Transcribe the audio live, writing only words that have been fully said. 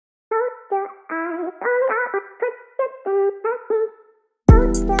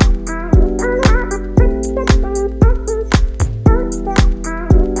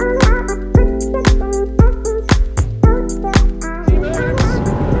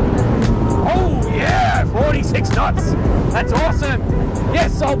6 knots. That's awesome.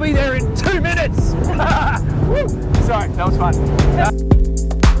 Yes, I'll be there in 2 minutes. Woo. Sorry, that was fun.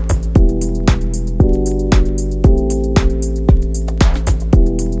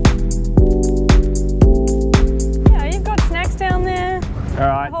 Yeah, you've got snacks down there. All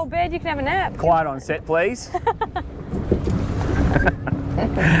right. The whole bed, you can have a nap. Quiet on set, please.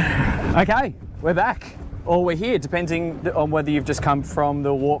 Okay, we're back. Or we're here, depending on whether you've just come from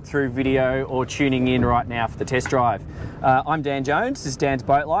the walkthrough video or tuning in right now for the test drive. I'm Dan Jones, this is Dan's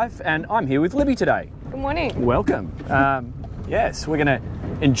Boat Life, and I'm here with Libby today. Good morning. Welcome. Yes, we're going to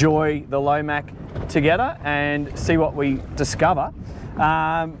enjoy the Lomac together and see what we discover.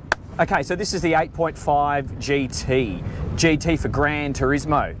 Okay, so this is the 8.5 GT. GT for Grand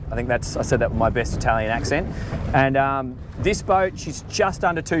Turismo. I think I said that with my best Italian accent. And this boat, she's just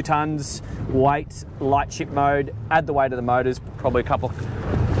under 2 tons weight, light ship mode. Add the weight of the motors, probably a couple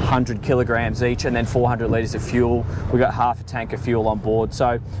 100 kilograms each, and then 400 litres of fuel. We've got half a tank of fuel on board.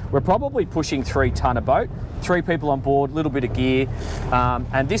 So we're probably pushing 3 tonne a boat. 3 people on board, a little bit of gear.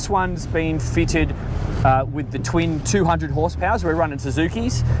 And this one's been fitted with the twin 200 horsepower. We're running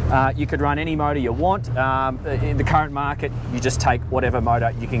Suzuki's. You could run any motor you want. In the current market, you just take whatever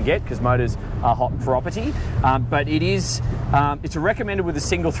motor you can get because motors are hot property. But it's recommended with a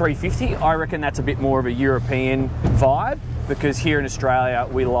single 350. I reckon that's a bit more of a European vibe because here in Australia,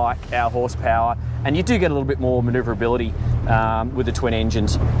 we like our horsepower and you do get a little bit more manoeuvrability with the twin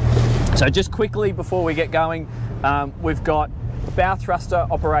engines. So just quickly before we get going, we've got bow thruster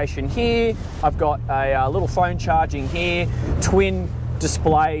operation here. I've got a little phone charging here, twin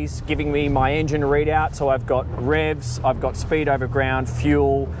displays giving me my engine readout. So I've got revs, I've got speed over ground,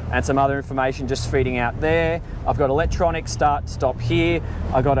 fuel, and some other information just feeding out there. I've got electronic start stop here.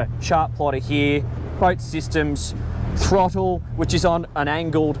 I've got a chart plotter here, boat systems, throttle, which is on an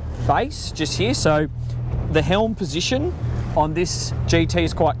angled base just here. So the helm position on this GT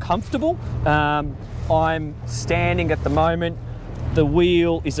is quite comfortable. I'm standing at the moment. The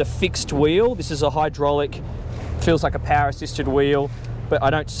wheel is a fixed wheel. This is a hydraulic, feels like a power assisted wheel, but I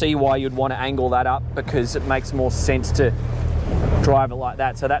don't see why you'd want to angle that up because it makes more sense to drive it like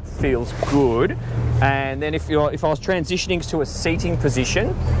that. So that feels good. And then if I was transitioning to a seating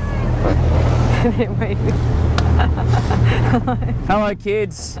position. Hello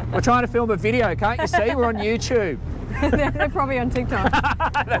kids. We're trying to film a video, can't you see? We're on YouTube. They're probably on TikTok.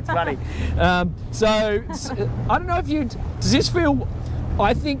 That's funny. So I don't know if does this feel,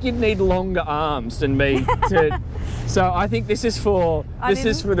 I think you'd need longer arms than me to, so I think this is for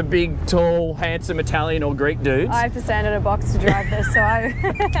the big, tall, handsome Italian or Greek dudes. I have to stand in a box to drive this, so I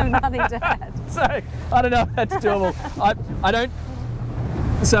have nothing to add. So I don't know if that's doable.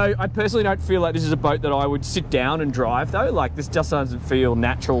 So I personally don't feel like this is a boat that I would sit down and drive though. Like this just doesn't feel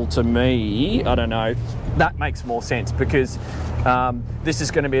natural to me. I don't know. That makes more sense because this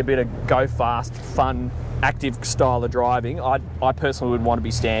is going to be a bit of go fast, fun, active style of driving. I personally would want to be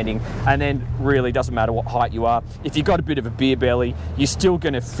standing, and then really doesn't matter what height you are. If you've got a bit of a beer belly, you're still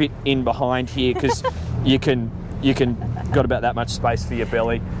going to fit in behind here because you can got about that much space for your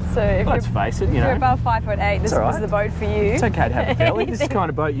belly. So if let's face it, if you're above 5'8", this was the boat for you. It's okay to have a belly. This is the kind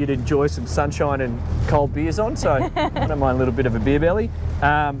of boat you'd enjoy some sunshine and cold beers on, so I don't mind a little bit of a beer belly.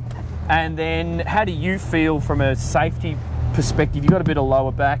 And then how do you feel from a safety perspective? You've got a bit of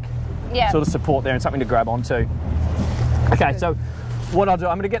lower back sort of support there and something to grab onto. Okay, so what I'll do,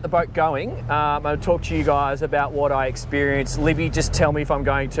 I'm going to get the boat going. I'm going to talk to you guys about what I experienced. Libby, just tell me if I'm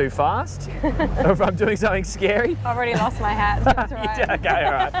going too fast or if I'm doing something scary. I've already lost my hat, so that's all right. Okay,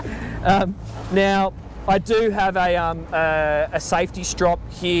 all right. Now, I do have a safety strop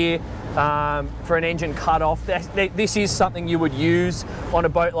here for an engine cut-off. This is something you would use on a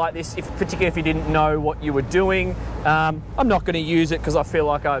boat like this, particularly if you didn't know what you were doing. I'm not going to use it because I feel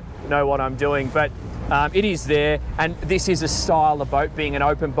like I know what I'm doing, but it is there, and this is a style of boat, being an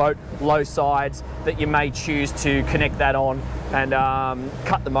open boat, low sides, that you may choose to connect that on and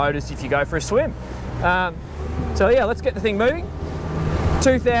cut the motors if you go for a swim. So yeah, let's get the thing moving.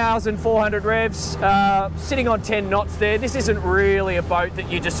 2,400 revs, sitting on 10 knots there. This isn't really a boat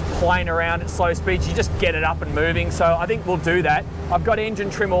that you just plane around at slow speeds, you just get it up and moving, so I think we'll do that. I've got engine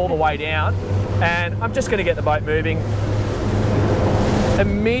trim all the way down, and I'm just going to get the boat moving.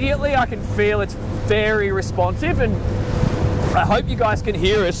 Immediately I can feel it's very responsive, and I hope you guys can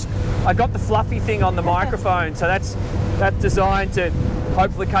hear us. I got the fluffy thing on the microphone, so that's designed to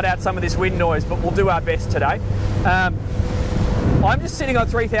hopefully cut out some of this wind noise, but we'll do our best today. I'm just sitting on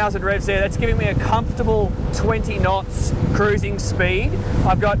 3,000 revs there. That's giving me a comfortable 20 knots cruising speed.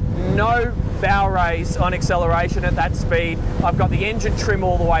 I've got no bow raise on acceleration at that speed. I've got the engine trim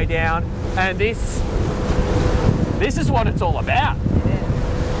all the way down, and this This is what it's all about. It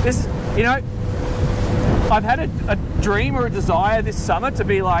is. This, you know, I've had a dream or a desire this summer to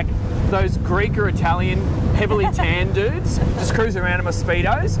be like those Greek or Italian heavily tan dudes, just cruising around in my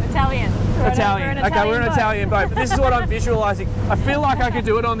Speedos. Italian. Italian. Okay, we're an Italian boat, but this is what I'm visualising. I feel like I could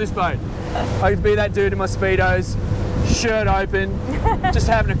do it on this boat. I could be that dude in my Speedos, shirt open, just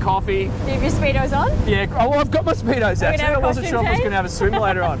having a coffee. Do you have your Speedos on? Yeah, oh, well, I've got my Speedos actually. I wasn't sure if I was change? going to have a swim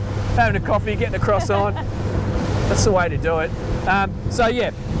later on. Having a coffee, getting a cross on. That's the way to do it. So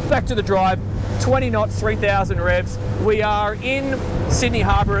yeah, back to the drive. 20 knots, 3,000 revs. We are in Sydney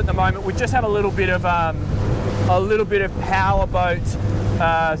Harbour at the moment. We just have a little bit of power boat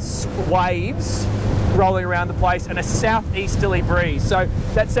waves rolling around the place and a southeasterly breeze. So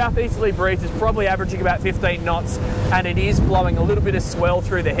that southeasterly breeze is probably averaging about 15 knots, and it is blowing a little bit of swell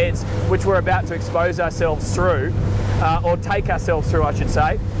through the heads, which we're about to expose ourselves through, or take ourselves through, I should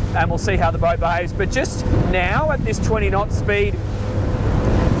say, and we'll see how the boat behaves. But just now at this 20 knot speed,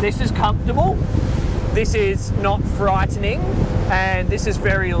 this is comfortable, this is not frightening, and this is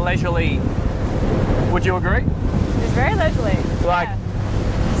very leisurely. Would you agree? It's very leisurely. Like, yeah.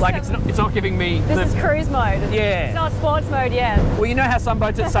 like it's not giving me. This is cruise mode. Yeah. It's not sports mode yet. Well, you know how some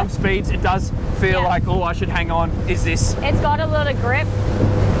boats at some speeds it does feel like, oh, I should hang on. Is this? It's got a lot of grip.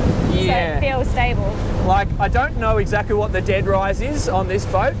 Yeah. So it feels stable. Like, I don't know exactly what the dead rise is on this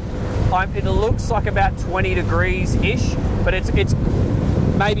boat. It looks like about 20 degrees-ish, but it's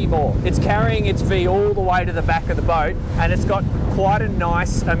maybe more. It's carrying its V all the way to the back of the boat, and it's got quite a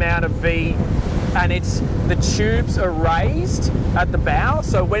nice amount of V, and the tubes are raised at the bow,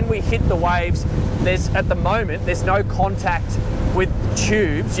 so when we hit the waves, at the moment there's no contact with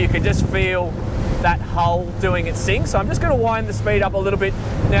tubes. You can just feel that hull doing its thing. So I'm just going to wind the speed up a little bit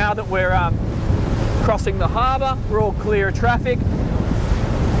now that we're crossing the harbour. We're all clear of traffic.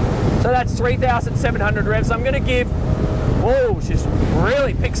 So that's 3,700 revs. I'm going to give, whoa, she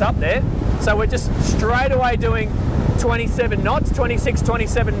really picks up there. So we're just straight away doing 27 knots, 26,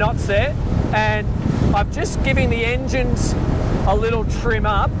 27 knots there. And I'm just giving the engines a little trim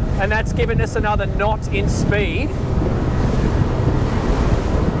up, and that's given us another knot in speed.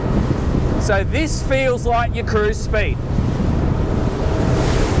 So this feels like your cruise speed.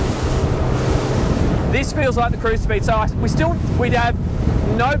 This feels like the cruise speed. So we'd have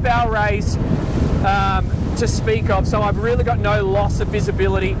no bow raise to speak of, so I've really got no loss of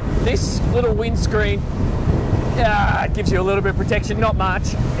visibility. This little windscreen it gives you a little bit of protection, not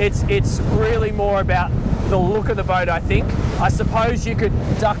much. It's really more about the look of the boat, I think. I suppose you could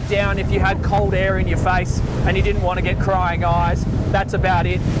duck down if you had cold air in your face and you didn't want to get crying eyes. That's about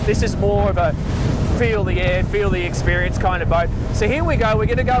it. This is more of a feel the air, feel the experience kind of boat. So here we go. We're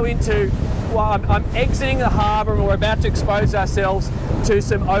going to go into, well, I'm exiting the harbour and we're about to expose ourselves to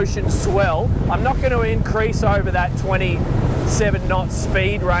some ocean swell. I'm not going to increase over that 27 knot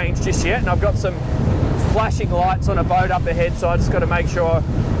speed range just yet, and I've got some flashing lights on a boat up ahead, so I just got to make sure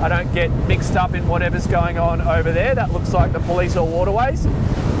I don't get mixed up in whatever's going on over there. That looks like the police or waterways.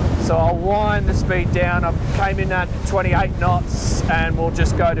 So I'll wind the speed down. I came in at 28 knots and we'll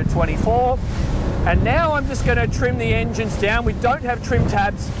just go to 24. And now I'm just going to trim the engines down. We don't have trim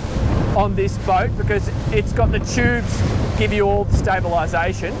tabs on this boat because it's got the tubes give you all the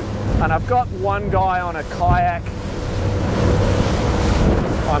stabilisation. And I've got one guy on a kayak.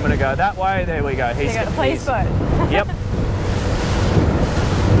 I'm going to go that way. There we go. He's got the police boat. Yep.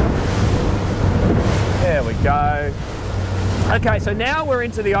 There we go. Okay, so now we're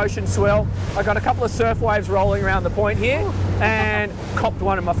into the ocean swell. I got a couple of surf waves rolling around the point here and copped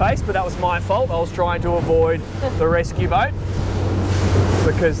one in my face, but that was my fault. I was trying to avoid the rescue boat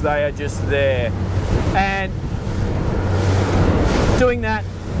because they are just there. And doing that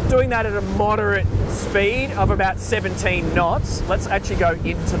at a moderate speed of about 17 knots. Let's actually go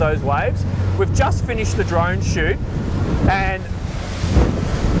into those waves. We've just finished the drone shoot and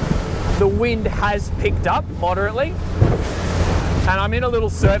the wind has picked up moderately. And I'm in a little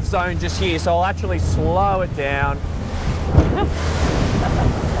surf zone just here, so I'll actually slow it down.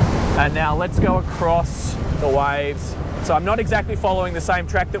 And now let's go across the waves. So I'm not exactly following the same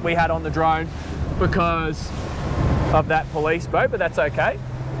track that we had on the drone because of that police boat, but that's okay.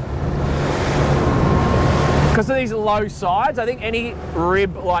 Because of these low sides, I think any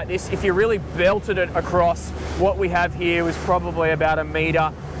rib like this, if you really belted it across, what we have here was probably about 1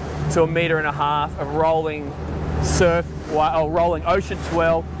 metre to 1.5 metres of rolling rolling ocean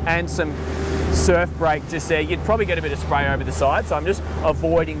swell and some surf break just there. You'd probably get a bit of spray over the side, so I'm just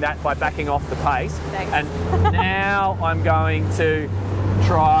avoiding that by backing off the pace. Thanks. And now I'm going to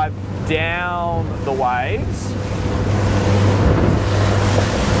drive down the waves.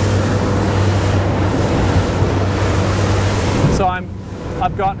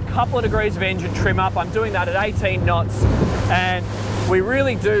 couple of degrees of engine trim up. I'm doing that at 18 knots, and we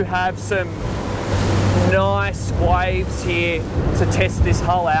really do have some nice waves here to test this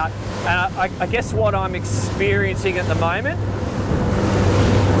hull out. And I guess what I'm experiencing at the moment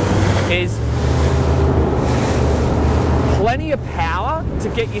is plenty of power to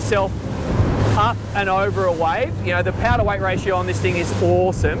get yourself up and over a wave. You know, the power to weight ratio on this thing is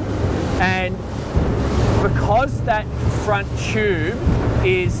awesome, and because that front tube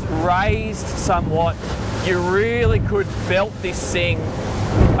is raised somewhat, you really could belt this thing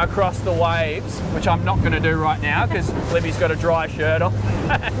across the waves, which I'm not going to do right now because Libby's got a dry shirt on.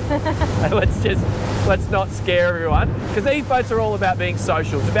 let's not scare everyone, because these boats are all about being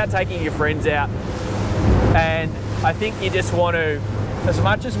social. It's about taking your friends out, and I think you just want to, as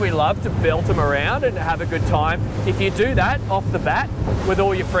much as we love to belt them around and have a good time, if you do that off the bat with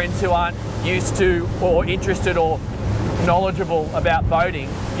all your friends who aren't used to or interested or knowledgeable about boating,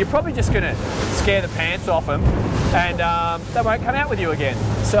 you're probably just going to scare the pants off them, and they won't come out with you again.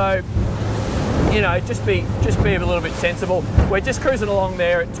 So, you know, just be a little bit sensible. We're just cruising along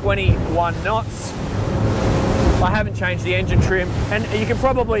there at 21 knots. I haven't changed the engine trim, and you can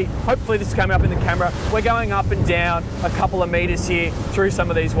probably, hopefully this is coming up in the camera, we're going up and down a couple of meters here through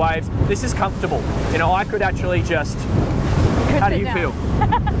some of these waves. This is comfortable. You know, I could actually just, how do you feel?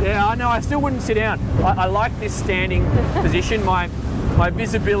 Yeah, I know, I still wouldn't sit down. I like this standing position. My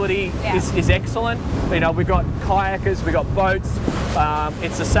visibility is excellent. You know, we've got kayakers, we've got boats.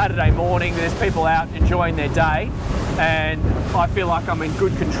 It's a Saturday morning, there's people out enjoying their day, and I feel like I'm in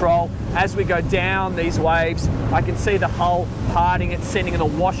good control. As we go down these waves, I can see the hull parting, it's sending the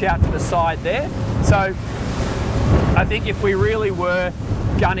wash out to the side there. So I think if we really were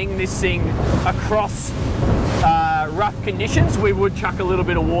gunning this thing across rough conditions, we would chuck a little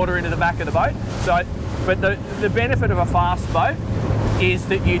bit of water into the back of the boat. So, but the benefit of a fast boat is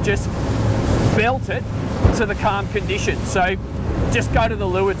that you just belt it to the calm conditions. So just go to the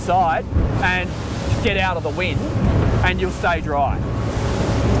leeward side and get out of the wind, and you'll stay dry.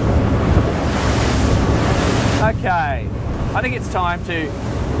 Okay, I think it's time to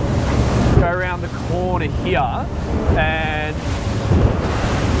go around the corner here and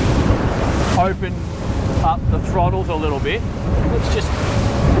open up the throttles a little bit.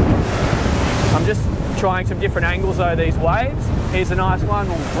 I'm just trying some different angles over these waves. Here's a nice one,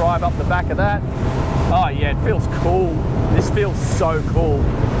 we'll drive up the back of that. Oh yeah, it feels cool. This feels so cool.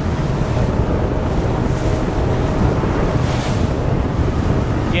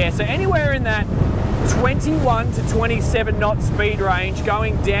 Yeah, so anywhere in that 21 to 27 knot speed range,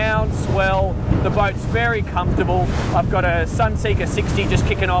 going down swell, the boat's very comfortable. I've got a Sunseeker 60 just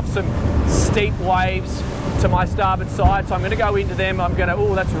kicking off some steep waves to my starboard side, so I'm going to go into them. I'm going to,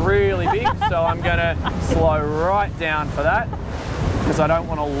 oh, that's really big, so I'm going to slow right down for that, because I don't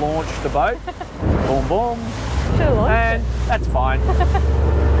want to launch the boat. Boom, boom. And that's fine.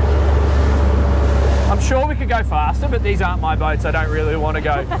 I'm sure we could go faster, but these aren't my boats. I don't really want to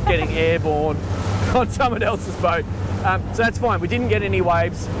go getting airborne on someone else's boat. So that's fine. We didn't get any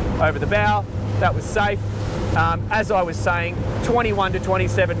waves over the bow. That was safe. As I was saying, 21 to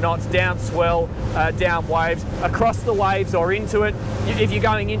 27 knots, down swell, down waves, across the waves or into it. If you're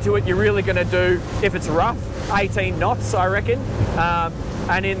going into it, you're really going to do, if it's rough, 18 knots, I reckon.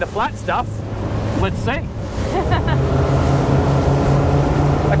 And in the flat stuff, let's see.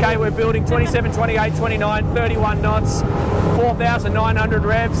 Okay, we're building 27, 28, 29, 31 knots, 4,900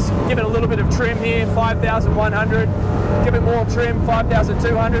 revs. Give it a little bit of trim here, 5,100. Give it more trim,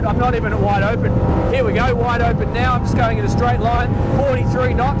 5,200. I'm not even at wide open. Here we go, wide open now. I'm just going in a straight line,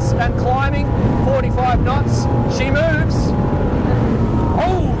 43 knots and climbing, 45 knots. She moves.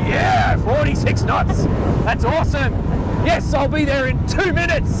 Oh yeah, 46 knots. That's awesome. Yes, I'll be there in 2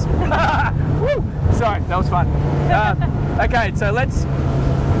 minutes. Woo. Sorry, that was fun. Okay, so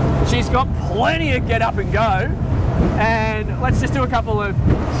she's got plenty of get up and go, and let's just do a couple of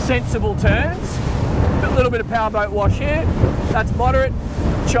sensible turns. A little bit of powerboat wash here. That's moderate.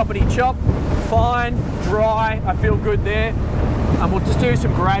 Choppity chop. Fine. Dry. I feel good there. And we'll just do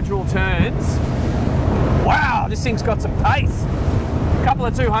some gradual turns. Wow, this thing's got some pace. A couple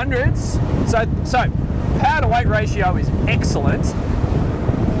of 200s. So power to weight ratio is excellent.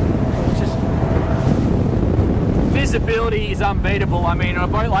 Just visibility is unbeatable. I mean, on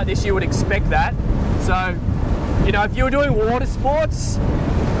a boat like this, you would expect that. So, you know, if you were doing water sports,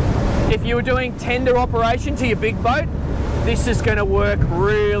 if you were doing tender operation to your big boat, this is going to work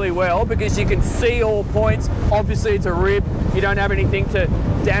really well because you can see all points. Obviously, it's a rib. You don't have anything to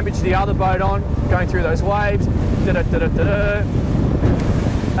damage the other boat on going through those waves.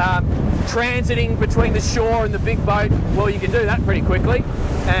 transiting between the shore and the big boat, well, you can do that pretty quickly.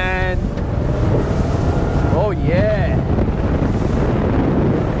 And oh yeah.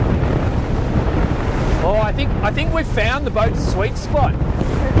 Oh, I think we've found the boat's sweet spot.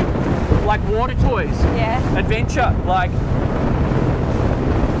 Like water toys. Yeah. Adventure. Like,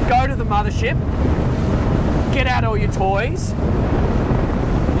 go to the mothership, get out all your toys,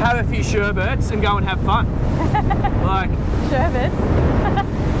 have a few sherbets, and go and have fun. Like Sherbets?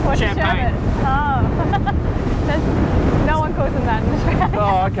 What's champagne. a sherbet? Oh. No one calls them that in Australia.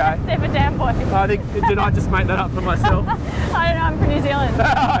 Oh, okay. Except for Jam Boy. I think, did I just make that up for myself? I don't know, I'm from New Zealand.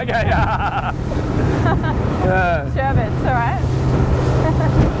 Okay. Sherbets, alright.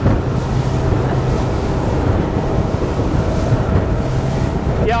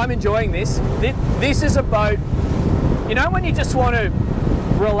 Yeah, I'm enjoying this. This is a boat, you know, when you just want to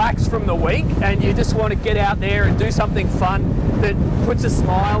relax from the week and you just want to get out there and do something fun that puts a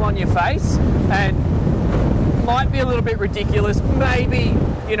smile on your face and might be a little bit ridiculous, maybe,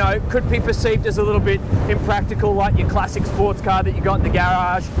 you know, could be perceived as a little bit impractical, like your classic sports car that you got in the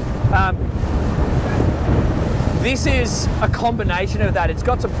garage. This is a combination of that. It's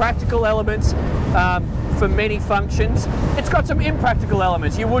got some practical elements for many functions. It's got some impractical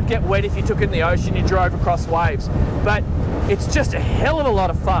elements. You would get wet if you took it in the ocean, you drove across waves, but it's just a hell of a lot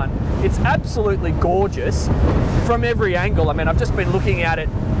of fun. It's absolutely gorgeous from every angle. I mean, I've just been looking at it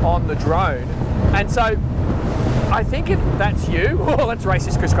on the drone, and so I think if that's you, oh, let's race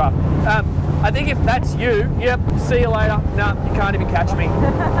this Chris Craft. I think if that's you, yep, see you later. No, you can't even catch me.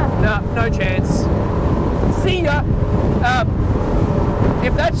 No chance. See ya.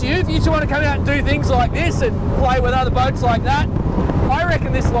 If that's you, if you just want to come out and do things like this and play with other boats like that, I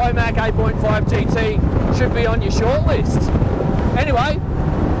reckon this Lomac 8.5 GT should be on your shortlist. Anyway,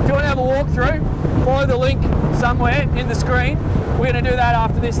 if you want to have a walk through, follow the link somewhere in the screen. We're going to do that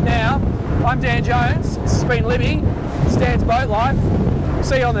after this now. I'm Dan Jones. This has been Libby, Stan's Boat Life.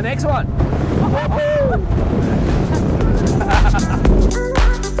 See you on the next one.